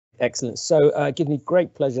Excellent. So it gives me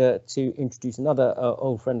great pleasure to introduce another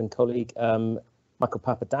old friend and colleague, Michael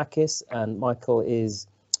Papadakis. And Michael is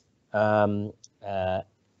another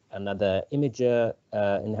imager,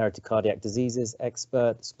 inherited cardiac diseases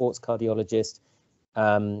expert, sports cardiologist,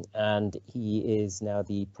 and he is now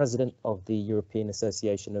the president of the European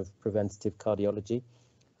Association of Preventive Cardiology,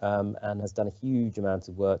 and has done a huge amount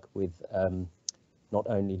of work with not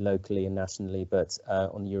only locally and nationally, but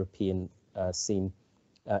on the European scene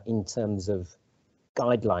in terms of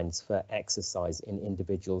guidelines for exercise in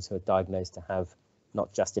individuals who are diagnosed to have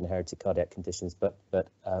not just inherited cardiac conditions, but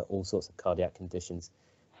all sorts of cardiac conditions.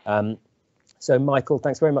 So Michael,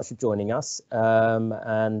 thanks very much for joining us. Over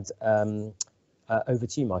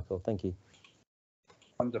to you, Michael. Thank you.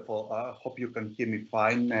 Wonderful. I hope you can hear me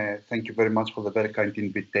fine. Thank you very much for the very kind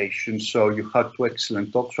invitation. So you had two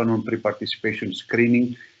excellent talks, one on pre-participation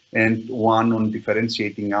screening and one on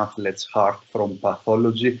differentiating athletes' heart from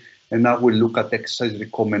pathology. And now we'll look at exercise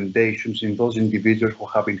recommendations in those individuals who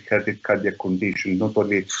have inherited cardiac conditions, not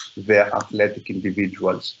only the athletic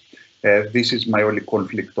individuals. This is my only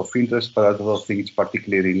conflict of interest, but I don't think it's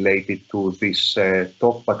particularly related to this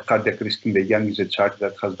talk. But cardiac risk in the young is a charity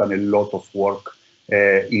that has done a lot of work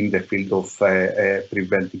in the field of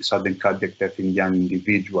preventing sudden cardiac death in young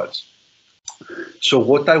individuals. So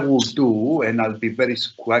what I will do, and I'll be very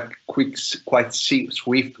quite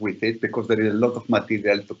swift with it because there is a lot of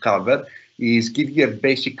material to cover, is give you a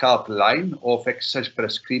basic outline of exercise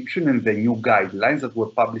prescription and the new guidelines that were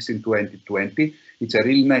published in 2020. It's a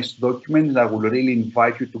really nice document, and I will really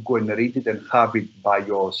invite you to go and read it and have it by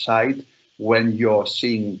your side when you're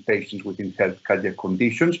seeing patients with inherited cardiac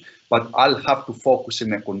conditions. But I'll have to focus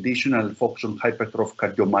in a condition. I'll focus on hypertrophic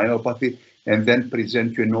cardiomyopathy and then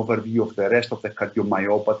present you an overview of the rest of the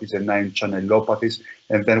cardiomyopathies and ion channelopathies,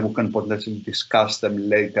 and then we can potentially discuss them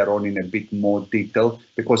later on in a bit more detail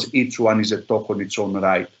because each one is a talk on its own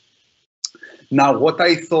right. Now, what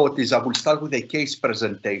I thought is I will start with a case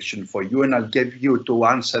presentation for you, and I'll give you to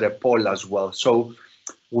answer a poll as well. So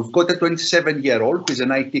we've got a 27-year-old who is an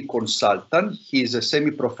IT consultant. He is a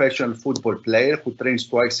semi-professional football player who trains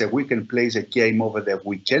twice a week and plays a game over the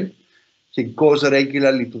weekend. He goes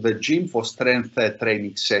regularly to the gym for strength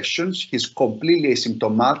training sessions. He's completely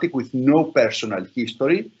asymptomatic with no personal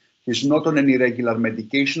history. He's not on any regular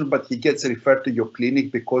medication, but he gets referred to your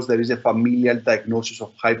clinic because there is a familial diagnosis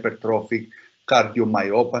of hypertrophic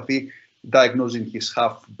cardiomyopathy diagnosed in his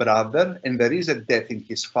half-brother, and there is a death in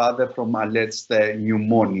his father from alleged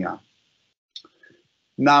pneumonia.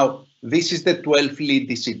 Now, this is the 12-lead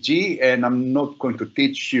ECG, and I'm not going to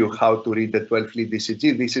teach you how to read the 12-lead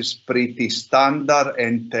ECG. This is pretty standard,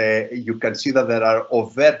 and you can see that there are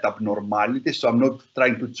overt abnormalities, so I'm not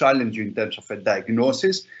trying to challenge you in terms of a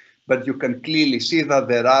diagnosis, but you can clearly see that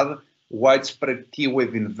there are widespread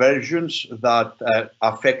T-wave inversions that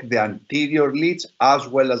affect the anterior leads as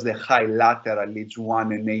well as the high lateral leads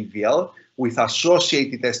 1 and AVL with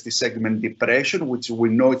associated ST segment depression, which we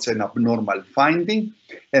know it's an abnormal finding.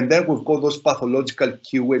 And then we've got those pathological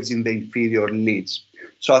Q-waves in the inferior leads.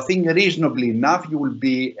 So I think reasonably enough, you will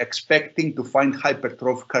be expecting to find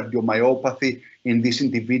hypertrophic cardiomyopathy in this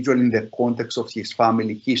individual in the context of his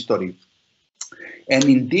family history. And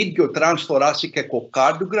indeed, your transthoracic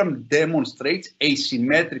echocardiogram demonstrates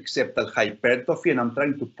asymmetric septal hypertrophy, and I'm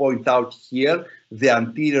trying to point out here the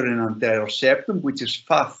anterior and anterior septum, which is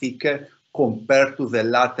far thicker compared to the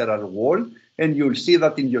lateral wall. And you'll see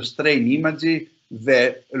that in your strain imaging,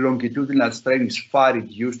 the longitudinal strain is far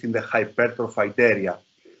reduced in the hypertrophied area.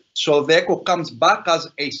 So the echo comes back as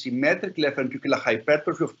asymmetric left ventricular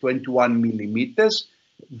hypertrophy of 21 millimeters,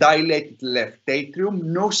 dilated left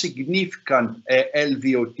atrium, no significant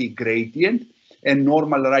LVOT gradient, and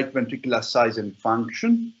normal right ventricular size and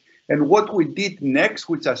function. And what we did next,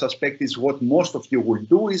 which I suspect is what most of you will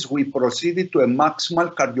do, is we proceeded to a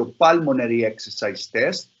maximal cardiopulmonary exercise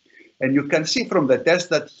test. And you can see from the test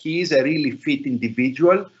that he is a really fit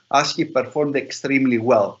individual as he performed extremely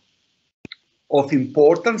well. Of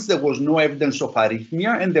importance, there was no evidence of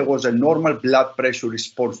arrhythmia, and there was a normal blood pressure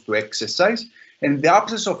response to exercise. And the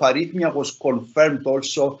absence of arrhythmia was confirmed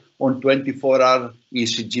also on 24-hour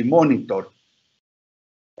ECG monitor.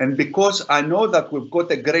 And because I know that we've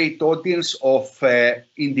got a great audience of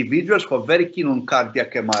individuals who are very keen on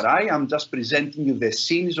cardiac MRI, I'm just presenting you the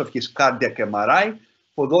scenes of his cardiac MRI.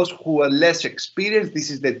 For those who are less experienced, this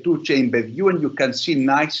is the two-chamber view, and you can see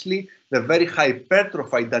nicely the very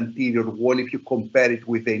hypertrophied anterior wall if you compare it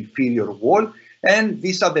with the inferior wall. And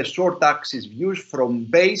these are the short axis views from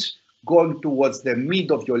base going towards the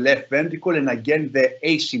mid of your left ventricle, and again the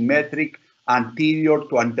asymmetric anterior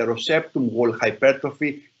to anteroseptum wall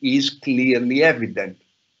hypertrophy is clearly evident.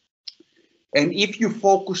 And if you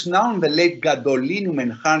focus now on the late gadolinium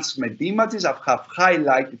enhancement images, I have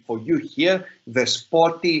highlighted for you here the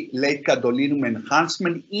spotty late gadolinium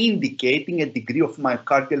enhancement indicating a degree of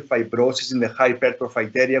myocardial fibrosis in the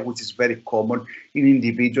hypertrophied area, which is very common in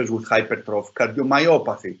individuals with hypertrophic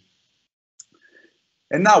cardiomyopathy.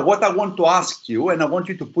 And now what I want to ask you, and I want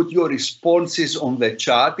you to put your responses on the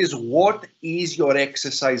chat, is what is your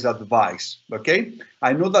exercise advice, okay?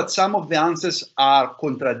 I know that some of the answers are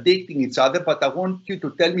contradicting each other, but I want you to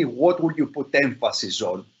tell me what would you put emphasis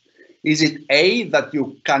on. Is it A, that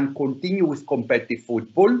you can continue with competitive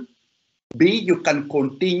football? B, you can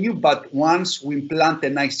continue, but once we implant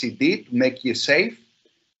an ICD to make you safe?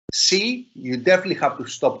 C, you definitely have to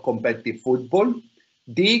stop competitive football.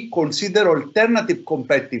 D, consider alternative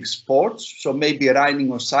competitive sports, so maybe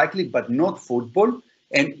running or cycling, but not football.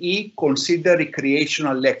 And E, consider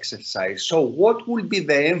recreational exercise. So what will be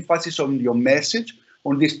the emphasis on your message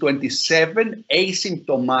on this 27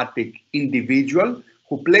 asymptomatic individual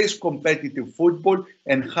who plays competitive football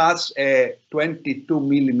and has a 22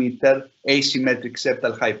 millimeter asymmetric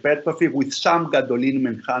septal hypertrophy with some gadolinium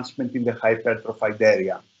enhancement in the hypertrophied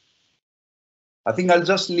area? I think I'll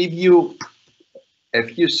just leave you a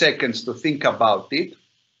few seconds to think about it.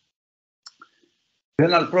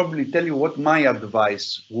 Then I'll probably tell you what my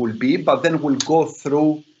advice will be, but then we'll go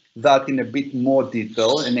through that in a bit more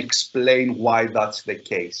detail and explain why that's the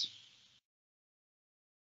case.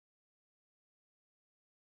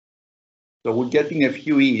 So we're getting a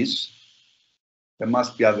few E's. There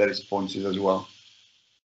must be other responses as well.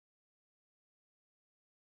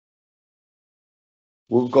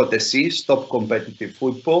 We've got a C, stop competitive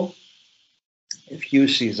football. A few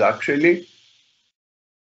C's actually.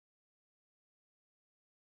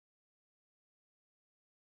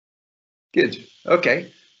 Good,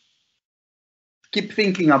 okay. Keep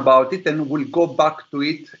thinking about it and we'll go back to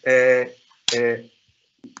it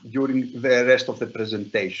during the rest of the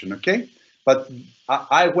presentation, okay? But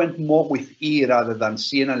I went more with E rather than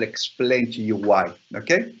C and I'll explain to you why,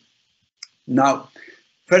 okay? Now,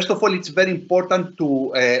 first of all, it's very important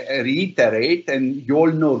to reiterate, and you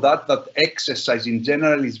all know that exercise in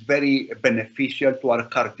general is very beneficial to our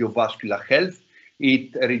cardiovascular health.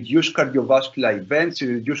 It reduces cardiovascular events, it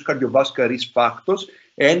reduces cardiovascular risk factors,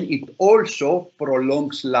 and it also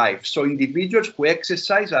prolongs life. So individuals who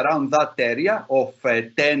exercise around that area of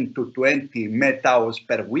 10 to 20 MET hours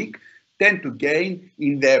per week tend to gain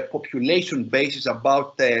in the population basis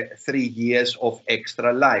about 3 years of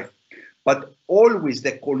extra life. But always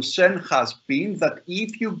the concern has been that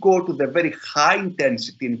if you go to the very high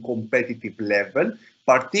intensity and competitive level,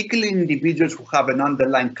 particularly individuals who have an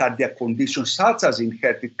underlying cardiac condition such as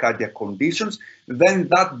inherited cardiac conditions, then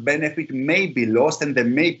that benefit may be lost and they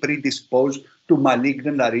may predispose to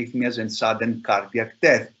malignant arrhythmias and sudden cardiac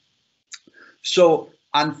death. So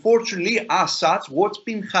unfortunately, as such, what's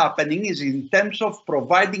been happening is in terms of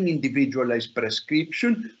providing individualized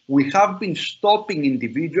prescription, we have been stopping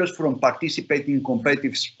individuals from participating in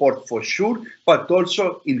competitive sport for sure, but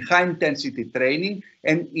also in high intensity training.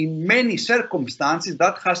 And in many circumstances,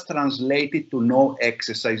 that has translated to no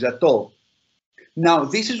exercise at all. Now,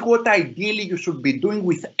 this is what ideally you should be doing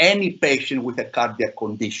with any patient with a cardiac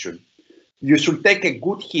condition. You should take a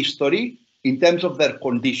good history in terms of their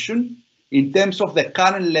condition, in terms of the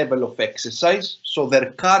current level of exercise, so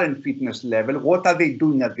their current fitness level, what are they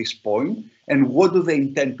doing at this point, and what do they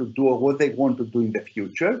intend to do or what they want to do in the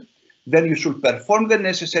future. Then you should perform the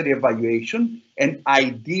necessary evaluation and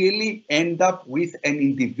ideally end up with an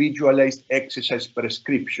individualized exercise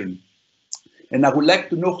prescription. And I would like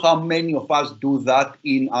to know how many of us do that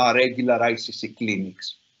in our regular ICC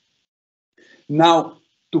clinics. Now,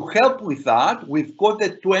 to help with that, we've got the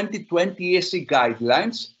 2020 ESC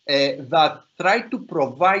guidelines that try to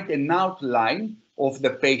provide an outline of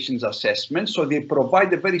the patient's assessment. So they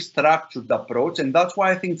provide a very structured approach, and that's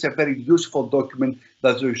why I think it's a very useful document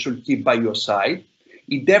that you should keep by your side.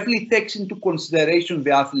 It definitely takes into consideration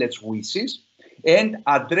the athlete's wishes and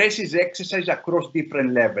addresses exercise across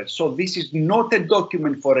different levels. So this is not a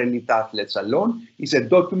document for elite athletes alone. It's a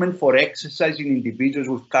document for exercising individuals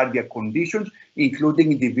with cardiac conditions,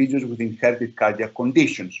 including individuals with inherited cardiac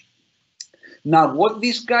conditions. Now, what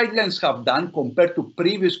these guidelines have done compared to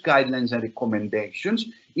previous guidelines and recommendations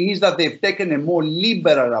is that they've taken a more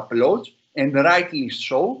liberal approach, and rightly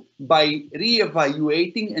so, by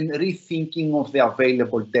re-evaluating and rethinking of the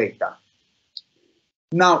available data.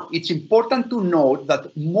 Now, it's important to note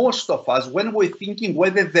that most of us, when we're thinking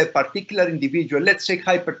whether the particular individual, let's say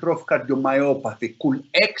hypertrophic cardiomyopathy, could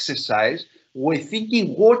exercise, we're thinking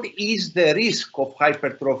what is the risk of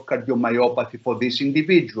hypertrophic cardiomyopathy for this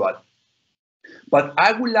individual. But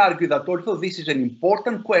I will argue that although this is an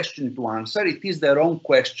important question to answer, it is the wrong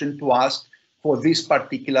question to ask for this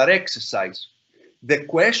particular exercise. The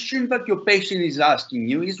question that your patient is asking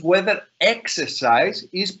you is whether exercise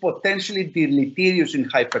is potentially deleterious in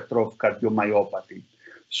hypertrophic cardiomyopathy.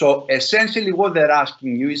 So essentially what they're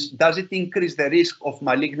asking you is, does it increase the risk of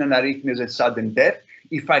malignant arrhythmias and sudden death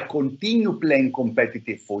if I continue playing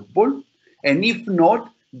competitive football? And if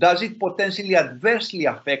not, does it potentially adversely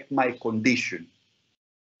affect my condition?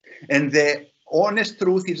 And the honest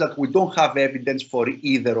truth is that we don't have evidence for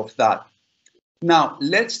either of that. Now,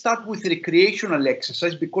 let's start with recreational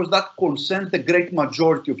exercise because that concerns the great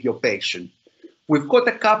majority of your patients. We've got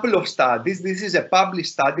a couple of studies. This is a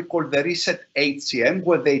published study called the RESET-HCM,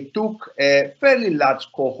 where they took a fairly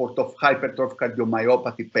large cohort of hypertrophic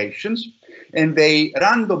cardiomyopathy patients, and they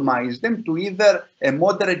randomized them to either a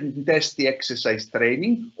moderate intensity exercise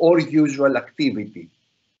training or usual activity.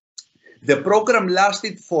 The program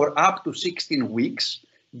lasted for up to 16 weeks.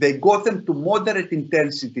 They got them to moderate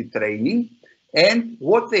intensity training. And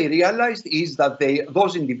what they realized is that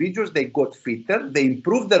those individuals, they got fitter, they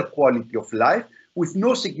improved their quality of life with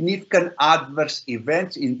no significant adverse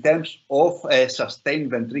events in terms of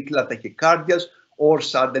sustained ventricular tachycardias or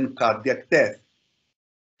sudden cardiac death.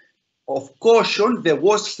 Of caution, there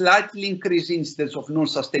was slightly increased incidence of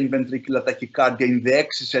non-sustained ventricular tachycardia in the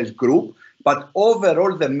exercise group, but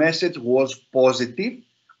overall the message was positive,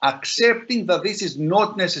 accepting that this is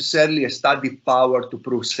not necessarily a study power to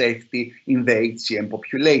prove safety in the HCM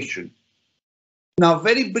population. Now,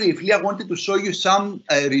 very briefly, I wanted to show you some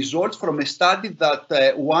results from a study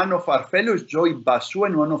that one of our fellows, Joy Basu,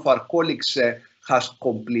 and one of our colleagues has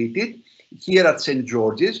completed here at St.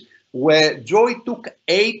 George's, where Joy took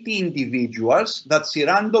 80 individuals that she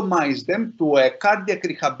randomized them to a cardiac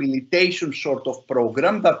rehabilitation sort of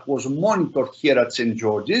program that was monitored here at St.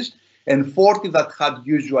 George's, and 40 that had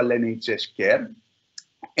usual NHS care.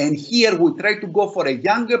 And here we try to go for a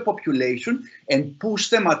younger population and push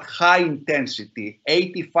them at high intensity,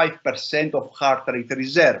 85% of heart rate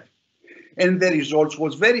reserve. And the results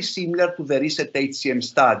was very similar to the recent HCM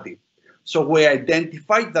study. So we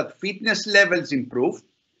identified that fitness levels improved,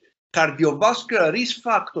 cardiovascular risk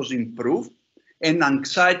factors improved, and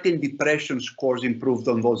anxiety and depression scores improved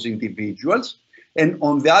on those individuals. And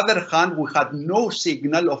on the other hand, we had no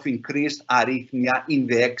signal of increased arrhythmia in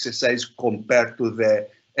the exercise compared to the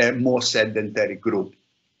more sedentary group.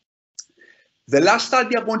 The last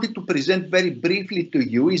study I wanted to present very briefly to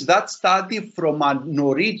you is that study from our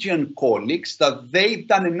Norwegian colleagues that they've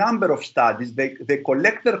done a number of studies. They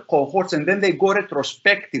collect their cohorts and then they go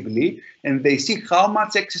retrospectively and they see how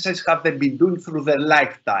much exercise have they been doing through their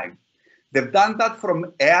lifetime. They've done that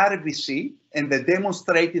from ARVC, and they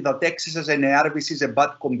demonstrated that exercise and ARVC is a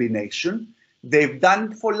bad combination. They've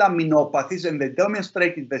done it for laminopathies, and they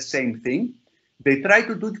demonstrated the same thing. They tried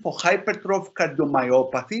to do it for hypertrophic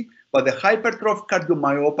cardiomyopathy, but the hypertrophic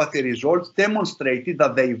cardiomyopathy results demonstrated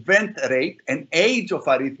that the event rate and age of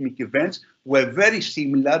arrhythmic events were very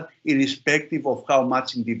similar, irrespective of how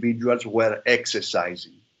much individuals were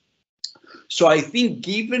exercising. So I think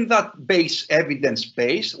given that evidence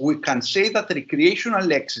base, we can say that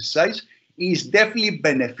recreational exercise is definitely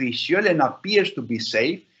beneficial and appears to be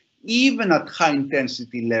safe, even at high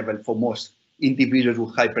intensity level for most individuals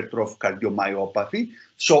with hypertrophic cardiomyopathy.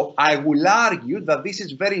 So I will argue that this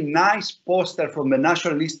is very nice poster from the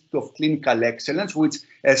National Institute of Clinical Excellence, which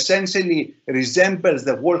essentially resembles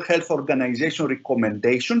the World Health Organization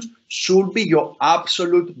recommendations, should be your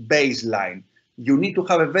absolute baseline. You need to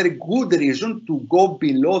have a very good reason to go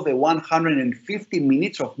below the 150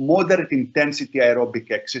 minutes of moderate intensity aerobic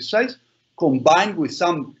exercise, combined with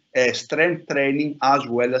some strength training as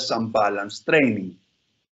well as some balance training.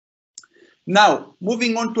 Now,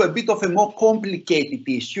 moving on to a bit of a more complicated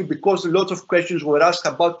issue, because lots of questions were asked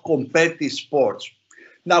about competitive sports.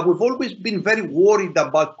 Now, we've always been very worried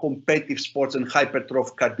about competitive sports and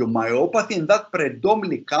hypertrophic cardiomyopathy, and that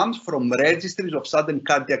predominantly comes from registries of sudden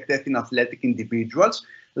cardiac death in athletic individuals,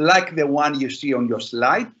 like the one you see on your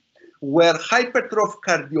slide, where hypertrophic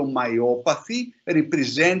cardiomyopathy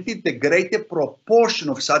represented the greater proportion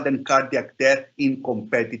of sudden cardiac death in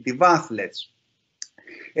competitive athletes.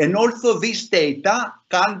 And although this data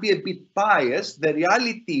can be a bit biased, the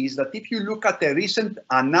reality is that if you look at a recent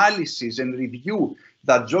analysis and review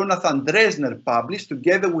that Jonathan Dresner published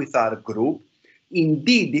together with our group,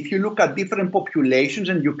 indeed, if you look at different populations,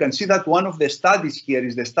 and you can see that one of the studies here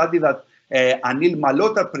is the study that Anil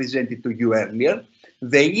Malhotra presented to you earlier,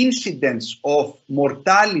 the incidence of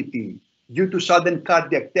mortality due to sudden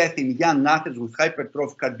cardiac death in young athletes with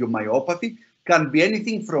hypertrophic cardiomyopathy can be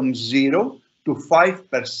anything from 0 to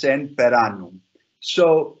 5% per annum.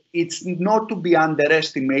 So it's not to be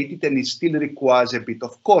underestimated, and it still requires a bit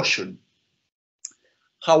of caution.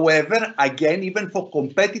 However, again, even for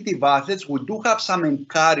competitive athletes, we do have some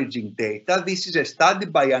encouraging data. This is a study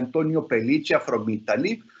by Antonio Pelliccia from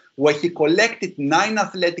Italy, where he collected 9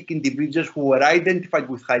 athletic individuals who were identified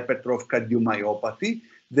with hypertrophic cardiomyopathy.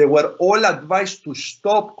 They were all advised to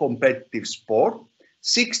stop competitive sport.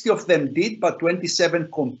 60 of them did, but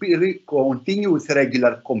 27 continue with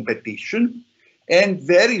regular competition. And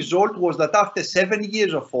the result was that after 7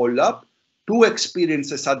 years of follow-up, 2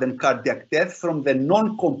 experienced a sudden cardiac death from the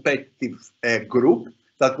non-competitive group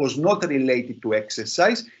that was not related to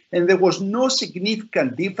exercise, and there was no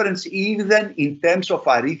significant difference even in terms of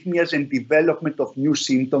arrhythmias and development of new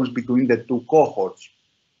symptoms between the 2 cohorts.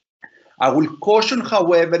 I will caution,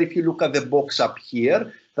 however, if you look at the box up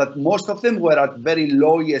here, that most of them were at very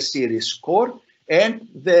low ESC risk score, and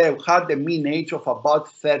they had a mean age of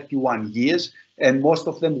about 31 years, and most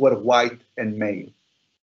of them were white and male.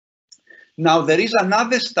 Now, there is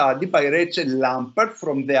another study by Rachel Lampert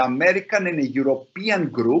from the American and a European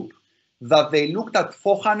group that they looked at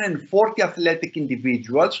 440 athletic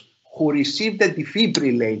individuals who received a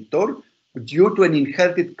defibrillator due to an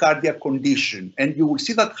inherited cardiac condition. And you will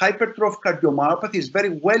see that hypertrophic cardiomyopathy is very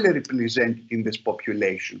well represented in this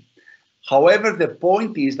population. However, the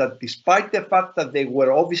point is that despite the fact that they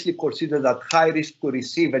were obviously considered at high risk to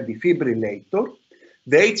receive a defibrillator,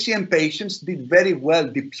 the HCM patients did very well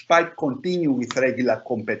despite continuing with regular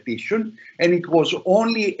competition, and it was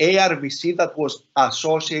only ARVC that was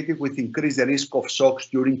associated with increased risk of shocks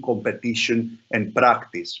during competition and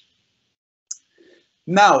practice.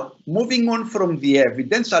 Now, moving on from the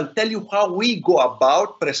evidence, I'll tell you how we go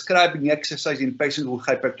about prescribing exercise in patients with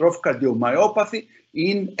hypertrophic cardiomyopathy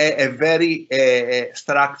in a very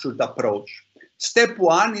structured approach. Step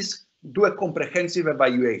 1 is do a comprehensive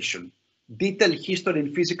evaluation. Detailed history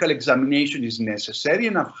and physical examination is necessary,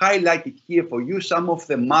 and I've highlighted here for you some of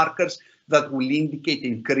the markers that will indicate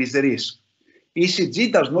increased risk.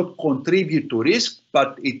 ECG does not contribute to risk,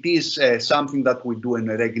 but it is something that we do on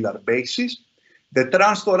a regular basis. The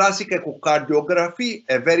transthoracic echocardiography,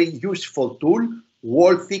 a very useful tool,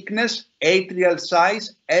 wall thickness, atrial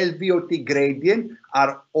size, LVOT gradient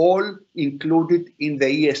are all included in the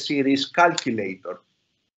ESC risk calculator.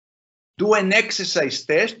 Do an exercise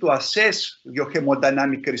test to assess your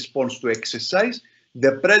hemodynamic response to exercise,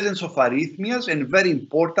 the presence of arrhythmias, and very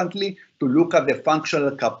importantly, to look at the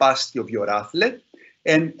functional capacity of your athlete,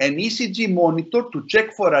 and an ECG monitor to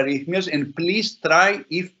check for arrhythmias, and please try,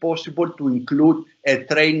 if possible, to include a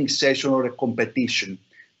training session or a competition.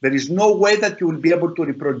 There is no way that you will be able to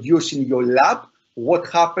reproduce in your lab what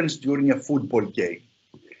happens during a football game.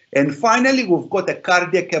 And finally, we've got a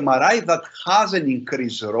cardiac MRI that has an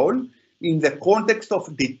increased role in the context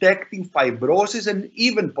of detecting fibrosis and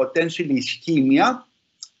even potentially ischemia.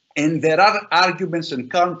 And there are arguments and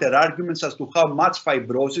counter-arguments as to how much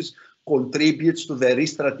fibrosis contributes to the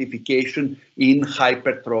risk stratification in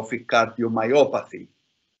hypertrophic cardiomyopathy.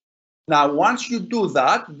 Now, once you do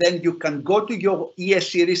that, then you can go to your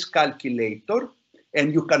ESC risk calculator,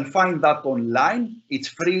 and you can find that online. It's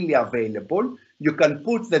freely available. You can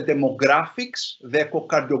put the demographics, the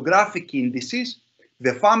echocardiographic indices,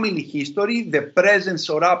 the family history, the presence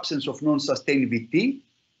or absence of non-sustained VT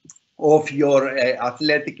of your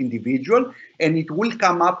athletic individual, and it will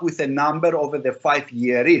come up with a number over the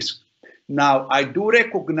 5-year risk. Now, I do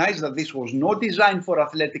recognize that this was not designed for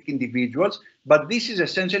athletic individuals, but this is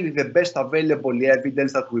essentially the best available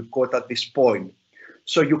evidence that we've got at this point.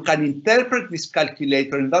 So you can interpret this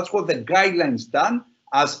calculator, and that's what the guidelines done,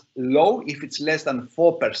 as low if it's less than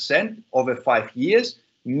 4% over 5 years,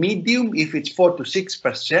 medium if it's 4 to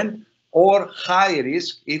 6%, or high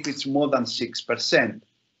risk if it's more than 6%.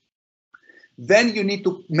 Then you need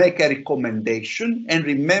to make a recommendation, and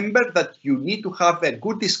remember that you need to have a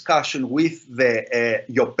good discussion with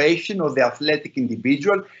your patient or the athletic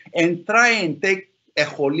individual, and try and take a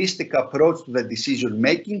holistic approach to the decision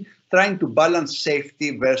making, trying to balance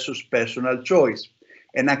safety versus personal choice.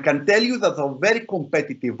 And I can tell you that for very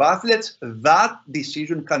competitive athletes, that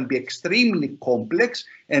decision can be extremely complex,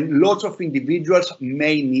 and lots of individuals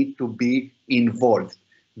may need to be involved.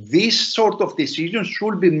 This sort of decision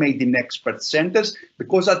should be made in expert centers,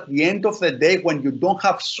 because at the end of the day, when you don't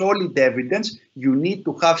have solid evidence, you need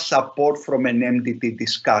to have support from an MDT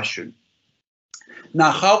discussion.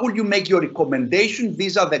 Now, how will you make your recommendation?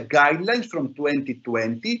 These are the guidelines from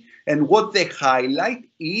 2020, and what they highlight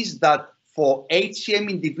is that for HCM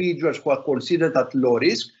individuals who are considered at low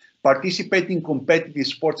risk, participating in competitive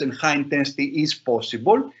sports and high intensity is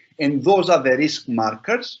possible, and those are the risk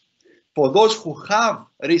markers. For those who have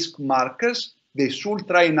risk markers, they should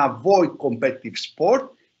try and avoid competitive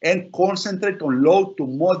sport and concentrate on low to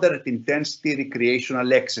moderate intensity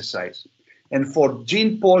recreational exercise. And for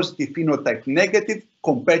gene positive, phenotype negative,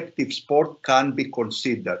 competitive sport can be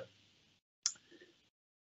considered.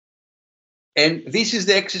 And this is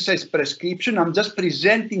the exercise prescription. I'm just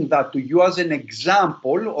presenting that to you as an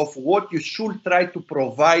example of what you should try to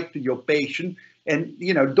provide to your patient. And,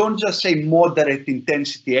 don't just say moderate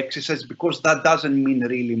intensity exercise, because that doesn't mean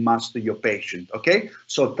really much to your patient, okay?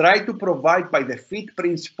 So try to provide by the FIT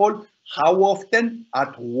principle, how often,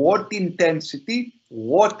 at what intensity,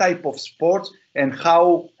 what type of sports, and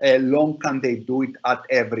how long can they do it at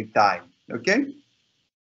every time, okay?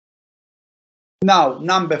 Now,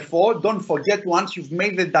 number 4, don't forget, once you've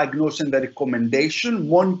made the diagnosis and the recommendation,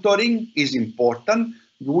 monitoring is important.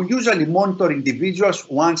 We usually monitor individuals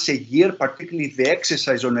once a year, particularly if they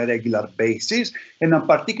exercise on a regular basis. And I'm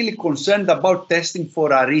particularly concerned about testing for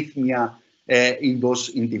arrhythmia in those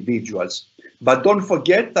individuals. But don't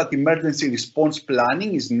forget that emergency response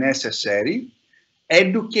planning is necessary.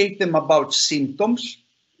 Educate them about symptoms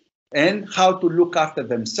and how to look after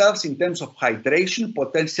themselves in terms of hydration,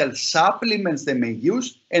 potential supplements they may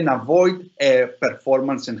use, and avoid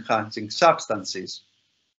performance-enhancing substances.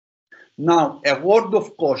 Now, a word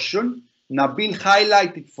of caution, Nabil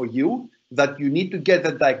highlighted for you that you need to get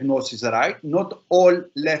the diagnosis right. Not all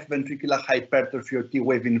left ventricular hypertrophy or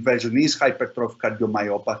T-wave inversion is hypertrophic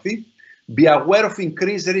cardiomyopathy. Be aware of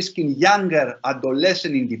increased risk in younger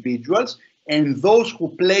adolescent individuals and those who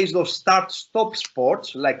play those start-stop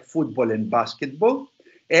sports like football and basketball,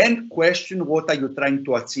 and question what are you trying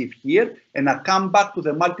to achieve here. And I come back to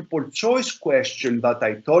the multiple choice question that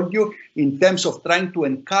I told you in terms of trying to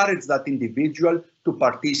encourage that individual to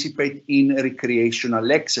participate in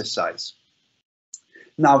recreational exercise.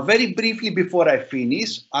 Now, very briefly before I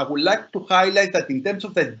finish, I would like to highlight that in terms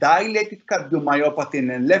of the dilated cardiomyopathy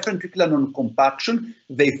and left ventricular non-compaction,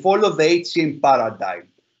 they follow the HCM paradigm.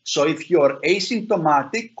 So if you're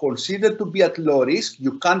asymptomatic, considered to be at low risk,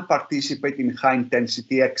 you can't participate in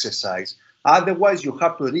high-intensity exercise. Otherwise, you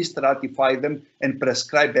have to re-stratify them and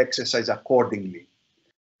prescribe exercise accordingly.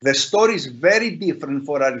 The story is very different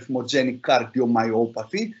for arrhythmogenic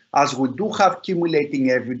cardiomyopathy, as we do have accumulating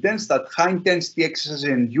evidence that high-intensity exercise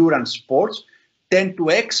and endurance sports tend to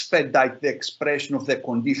expedite the expression of the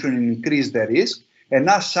condition and increase the risk, and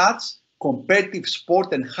as such, competitive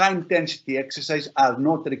sport and high-intensity exercise are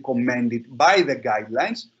not recommended by the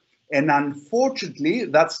guidelines. And unfortunately,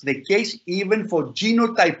 that's the case even for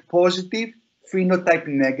genotype positive, phenotype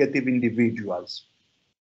negative individuals.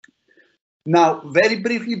 Now, very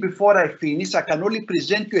briefly before I finish, I can only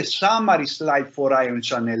present you a summary slide for ion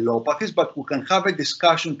channelopathies, but we can have a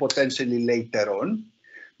discussion potentially later on.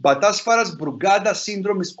 But as far as Brugada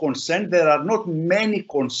syndrome is concerned, there are not many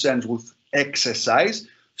concerns with exercise.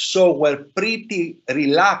 So we're pretty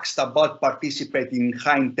relaxed about participating in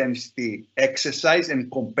high-intensity exercise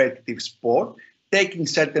and competitive sport, taking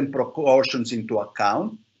certain precautions into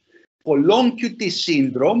account. For long QT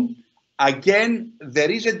syndrome, again, there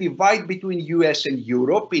is a divide between US and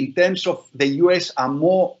Europe in terms of the US are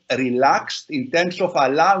more relaxed in terms of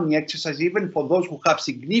allowing exercise even for those who have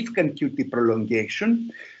significant QT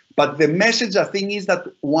prolongation. But the message, I think, is that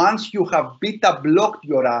once you have beta blocked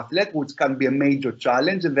your athlete, which can be a major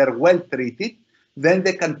challenge, and they're well treated, then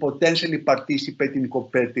they can potentially participate in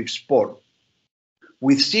competitive sport.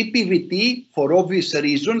 With CPVT, for obvious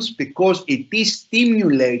reasons, because it is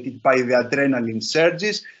stimulated by the adrenaline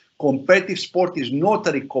surges, competitive sport is not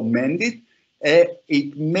recommended.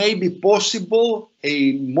 It may be possible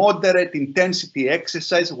a moderate intensity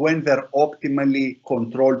exercise when they're optimally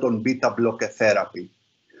controlled on beta blocker therapy.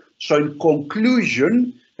 So in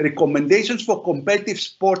conclusion, recommendations for competitive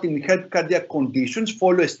sport in heart cardiac conditions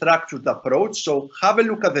follow a structured approach. So have a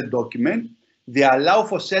look at the document. They allow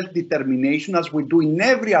for self-determination as we do in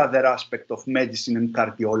every other aspect of medicine and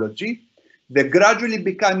cardiology. They gradually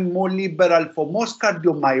become more liberal for most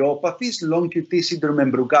cardiomyopathies, long QT syndrome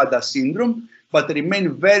and Brugada syndrome, but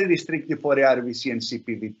remain very restrictive for ARVC and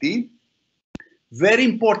CPVT. Very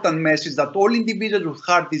important message that all individuals with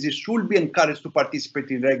heart disease should be encouraged to participate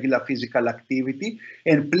in regular physical activity,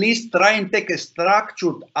 and please try and take a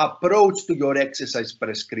structured approach to your exercise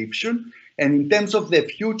prescription. And in terms of the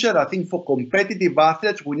future, I think for competitive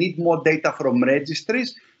athletes, we need more data from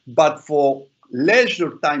registries, but for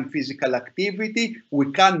leisure time physical activity,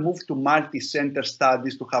 we can move to multi-center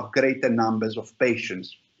studies to have greater numbers of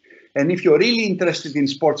patients. And if you're really interested in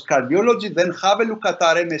sports cardiology, then have a look at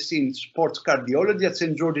our MSc in sports cardiology at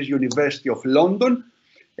St. George's University of London,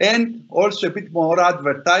 and also a bit more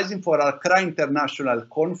advertising for our CRA International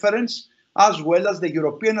Conference, as well as the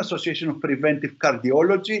European Association of Preventive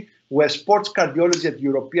Cardiology, where sports cardiology at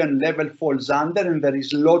European level falls under, and there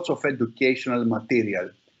is lots of educational material.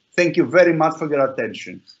 Thank you very much for your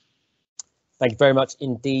attention. Thank you very much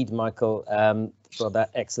indeed, Michael, for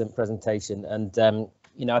that excellent presentation. And,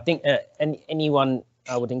 you know, I think anyone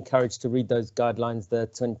I would encourage to read those guidelines. The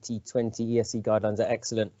 2020 ESC guidelines are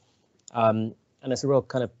excellent. And it's a real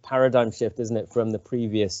kind of paradigm shift, isn't it, from the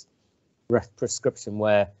previous prescription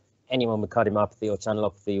where anyone with cardiomyopathy or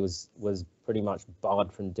channelopathy was pretty much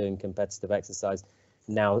barred from doing competitive exercise.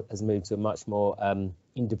 Now has moved to a much more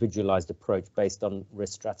individualized approach based on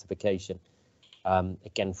risk stratification.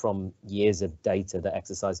 Again, from years of data that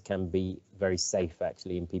exercise can be very safe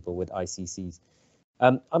actually in people with ICCs.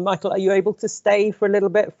 Michael, are you able to stay for a little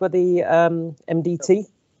bit for the MDT?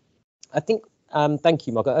 I think, thank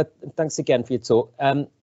you, Michael. Thanks again for your talk.